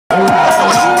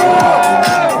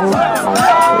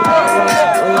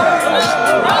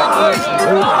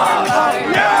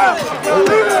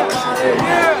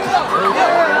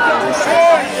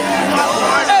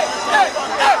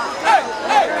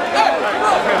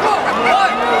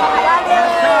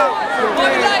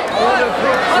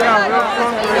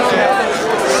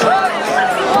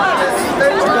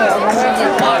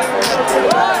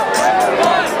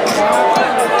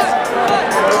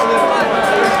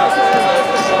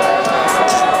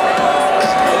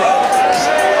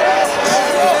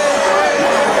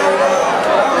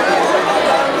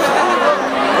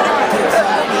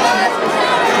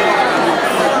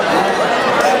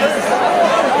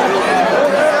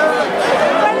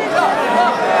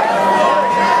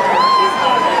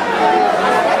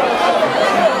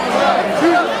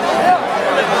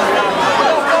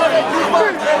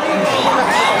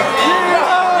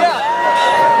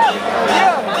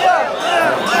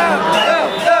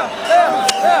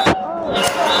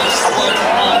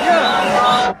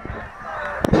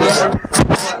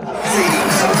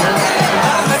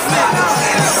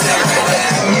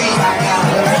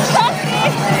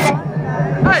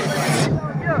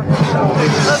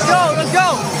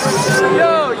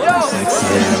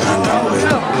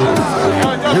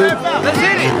Let's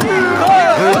hit it.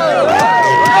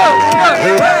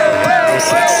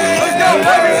 Let's go,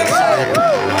 baby.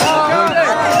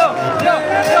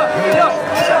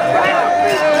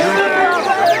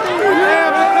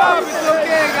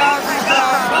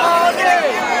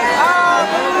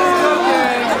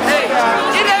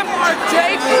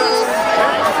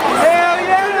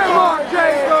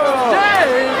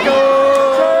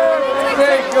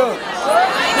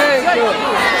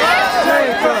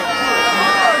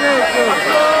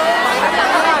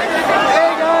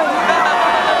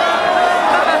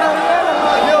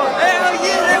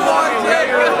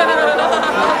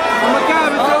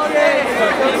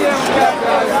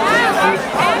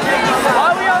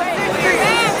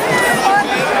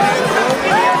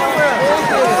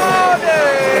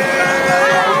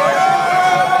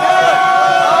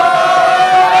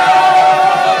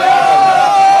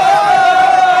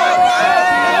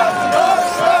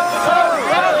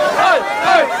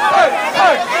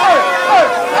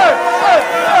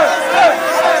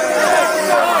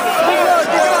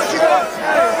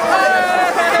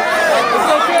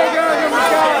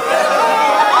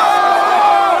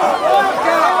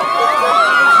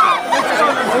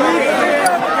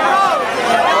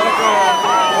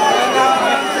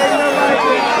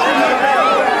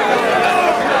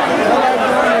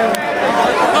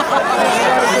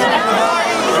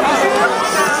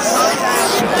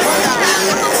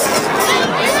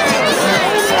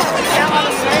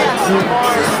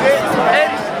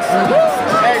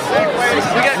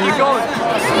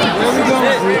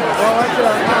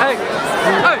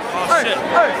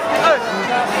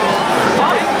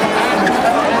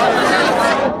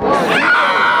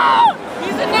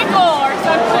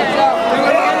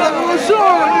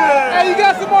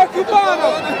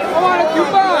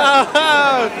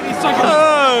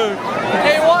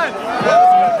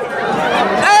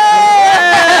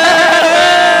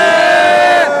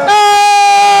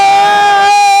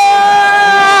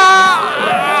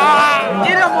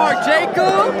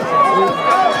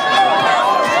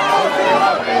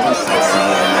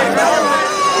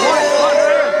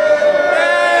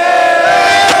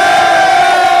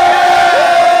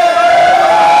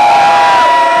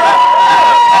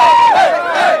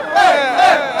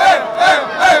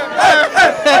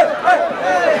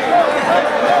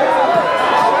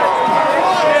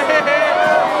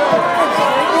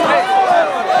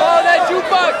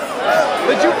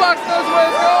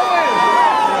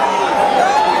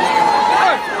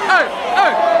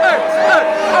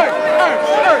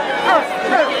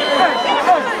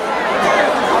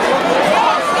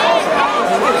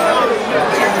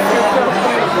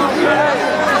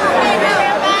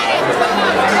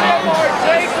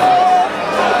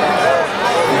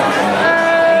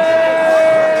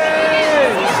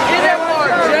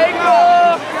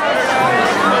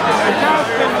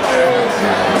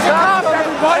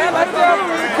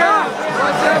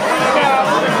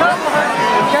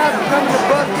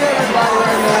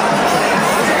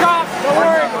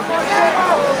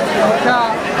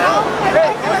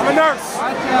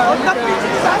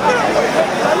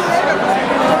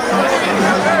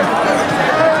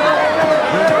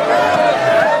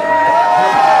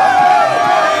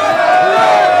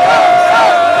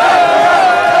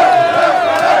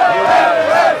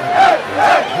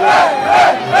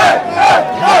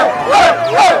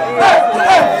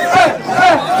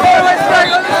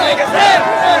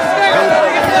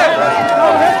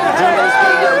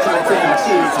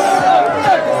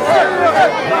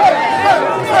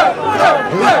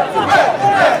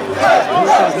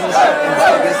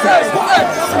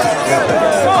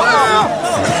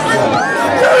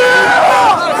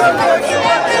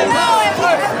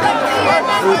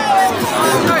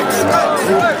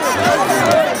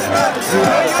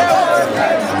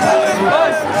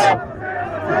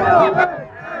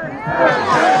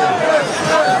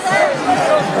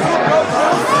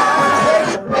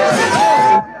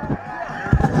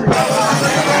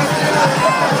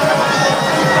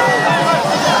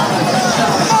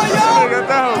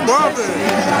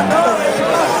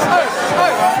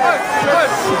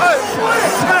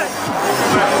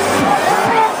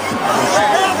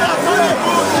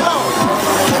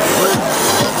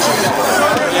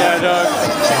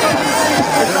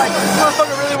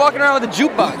 Walking around with a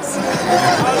jukebox.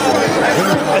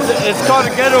 It's called a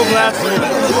ghetto blaster.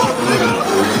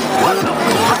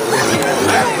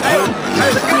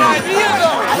 Good idea,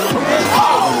 though.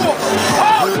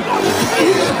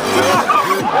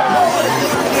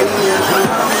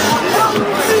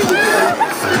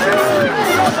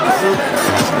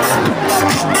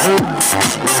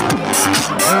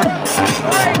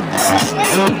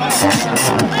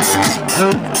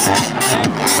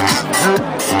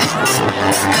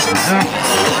 That's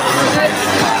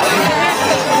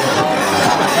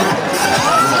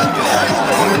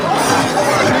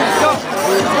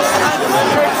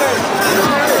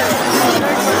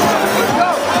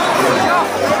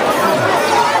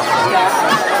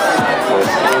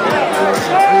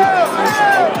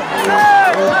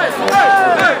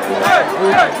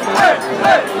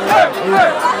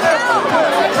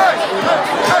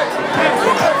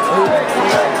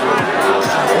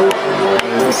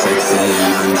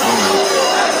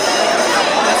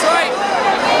right.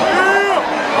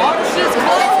 All the shit's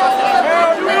close.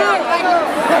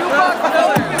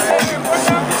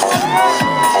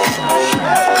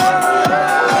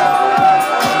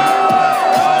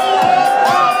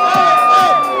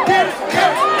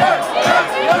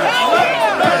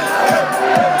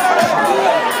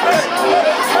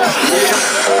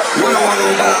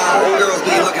 Girls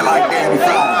be looking like damn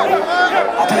fly.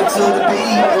 I pick to the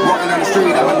beat, walking down the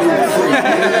street, I'm a new freak.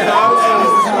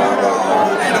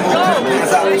 Animal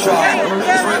pants out the truck.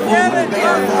 It's Red Bull, they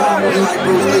are fly. You like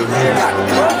Bruce Lee, got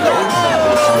the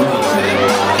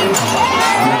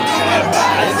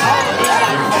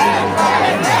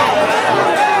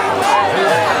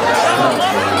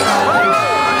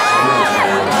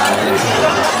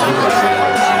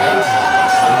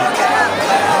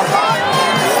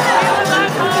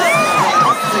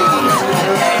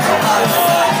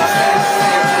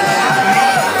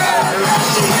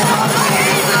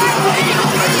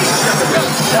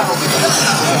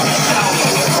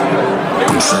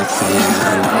sexy and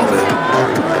I love it.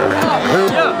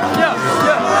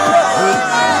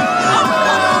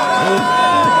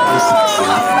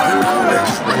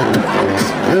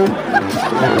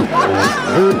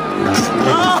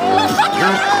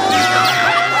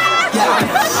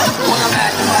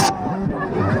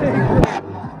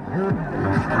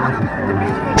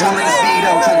 Rolling the speed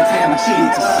up, trying to tear my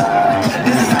cheeks.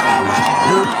 This is how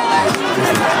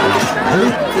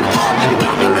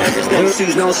no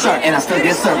shoes, no shirt, and I still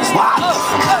get service. Wow.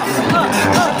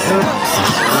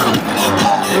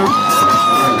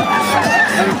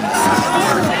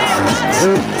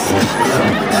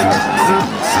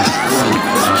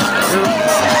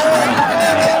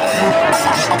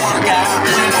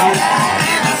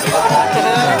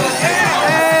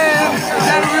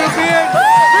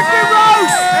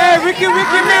 Ricky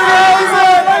Rose,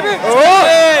 baby! Oh!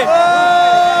 Hey!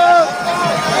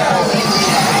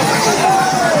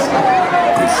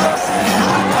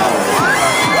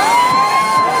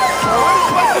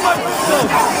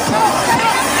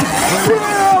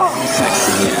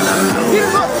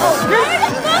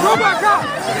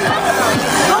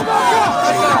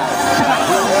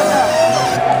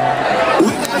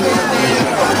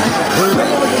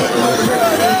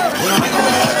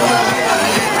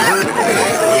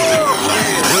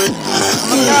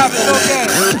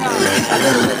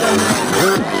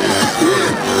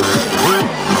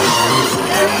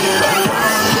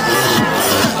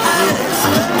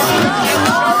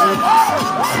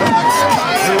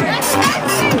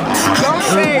 Don't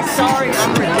say sorry,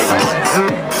 I'm ridiculous.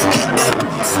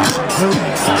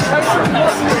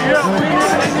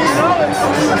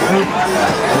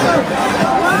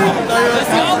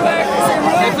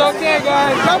 It's okay,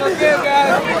 guys. It's okay,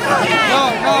 guys. No.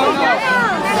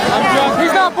 I'm drunk.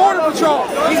 He's not Border Patrol.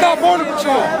 He's not Border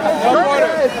Patrol. No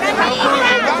border.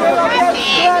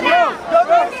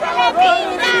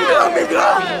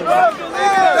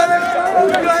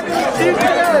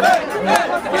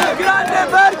 ¡Grande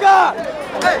verga!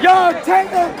 Yo,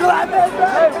 tengo grande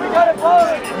verga!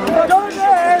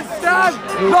 ¿Dónde están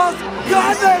los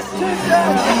grandes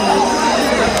chicos?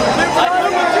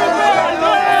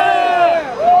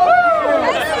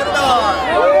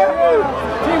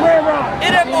 Team Ray Rock!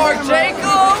 Hit it more,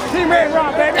 Jacob! Team Ray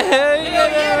Rock, baby! Hit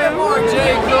it more,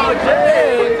 Jacob!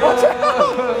 Watch out!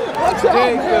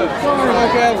 Jacob!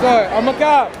 Okay, I'm sorry. I'm a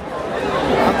cop.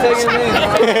 I'm taking it in.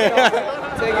 I'm taking it in.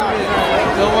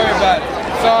 Don't worry about it.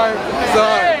 Sorry.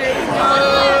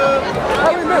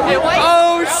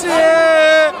 Oh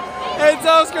shit! It's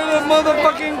Oscar the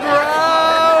motherfucking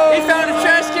ground! He found a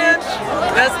trash can?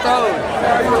 That's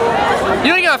dope.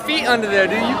 You ain't got feet under there,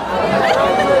 do you?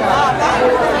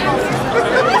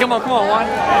 Come on, Juan.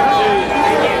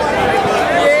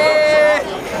 Yeah!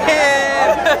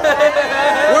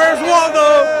 Where's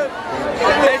Waldo?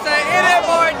 They say, hit it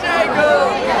more, Jacob!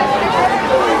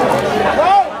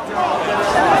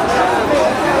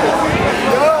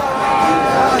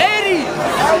 Eddie!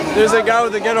 There's a guy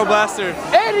with a ghetto blaster.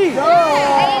 Eddie!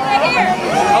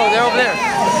 Oh, they're over there.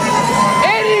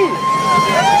 Eddie!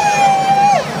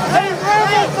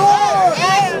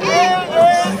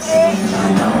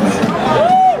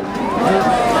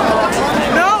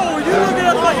 No!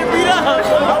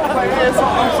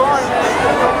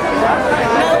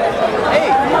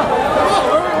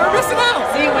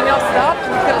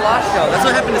 though. That's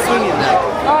what happened to Sweeney today.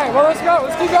 All right, well, let's go.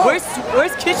 Let's keep going.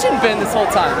 Where's Kitchen been this whole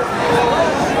time?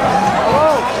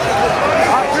 Hello.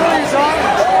 I feel you, son.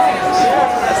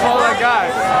 That's all that guy.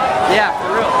 Yeah,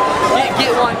 for real.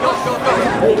 Get one. Go.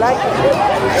 We like it.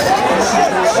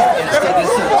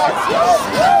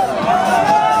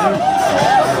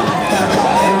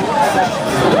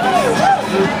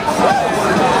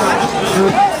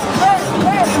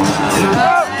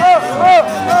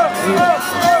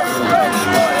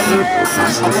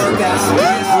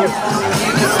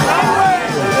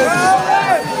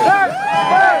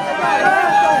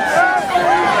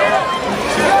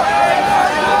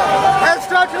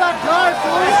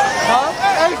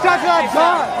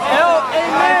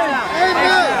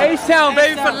 H-Town,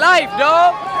 baby, for life,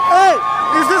 dog. Hey,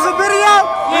 is this a video?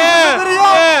 Yeah.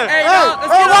 Hey, dog,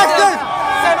 let's get watch this.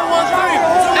 713.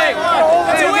 Hey,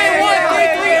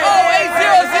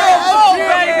 281-330-8004,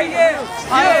 baby. Yeah.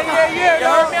 You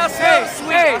heard me? I said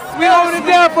sweet. We holding it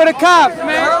down for the cops,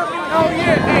 man. Oh,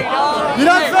 yeah. Hey, dog. You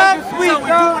know what I'm saying? Sweet,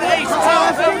 dog.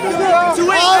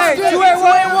 281.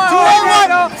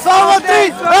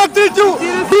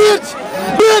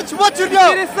 Bitch, what you do?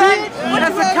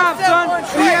 That's a cop, son.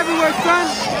 We everywhere, son.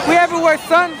 We everywhere,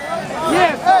 son.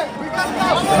 Yes.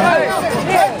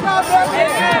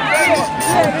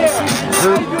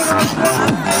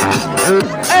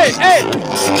 Hey.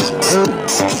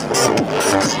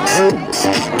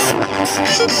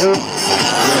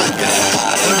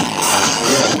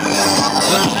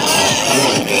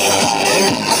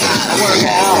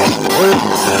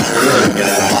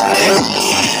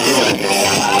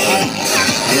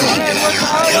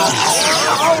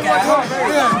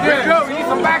 We need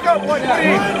some backup. What do you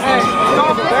need? Hey,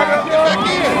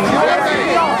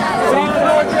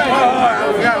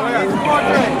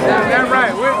 that's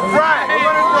right. We're right.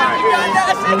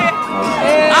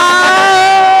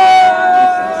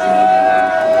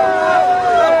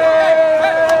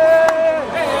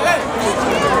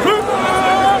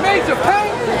 Major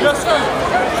pain? Yes, sir.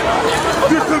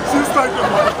 This looks just like the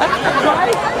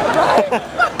Right?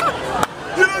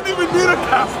 You don't even need a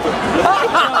costume. I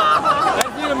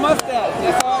just need a mustache.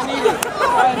 That's all I needed.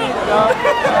 All I needed, dog.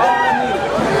 All I needed.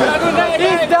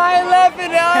 He's dying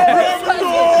laughing out.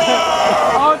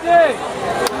 All day.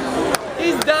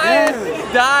 He's dying. He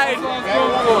died.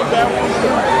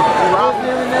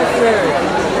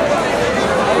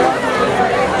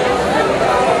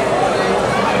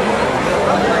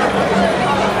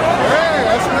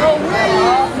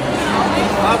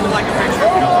 I would like a picture if you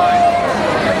don't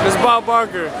mind. It's Bob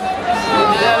Barker.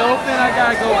 Yeah, open. I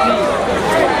gotta go pee.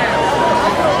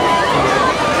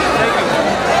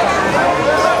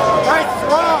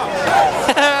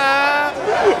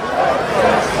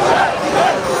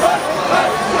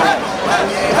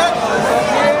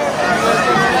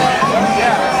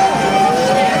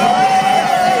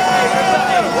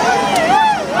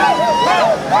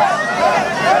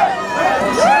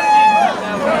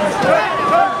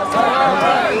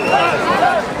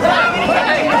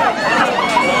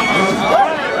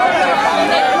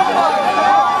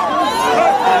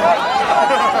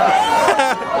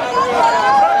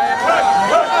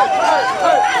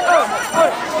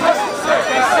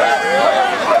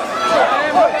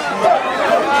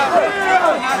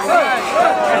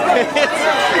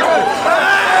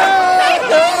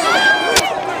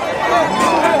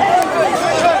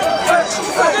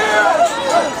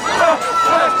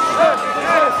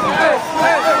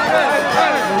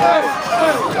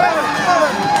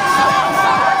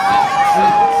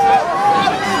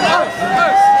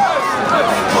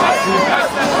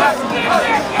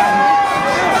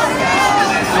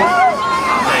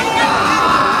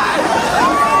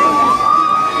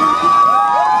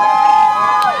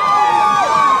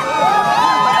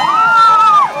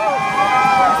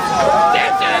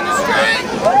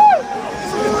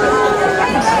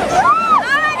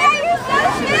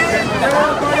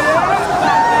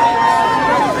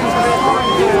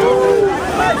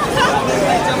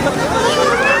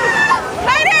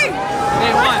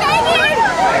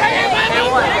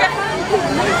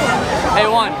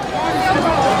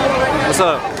 What's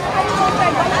up?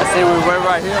 I say we wait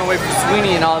right here and wait for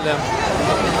Sweeney and all of them.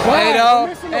 Hey, dog.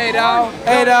 Hey, dog.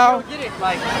 Hey, dog. Get it?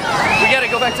 Like, we gotta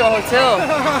go back to our hotel.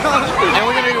 And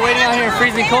we're gonna be waiting out here in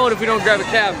freezing cold if we don't grab a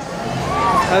cab.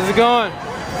 How's it going?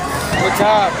 What's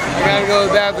up? I gotta go to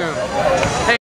the bathroom.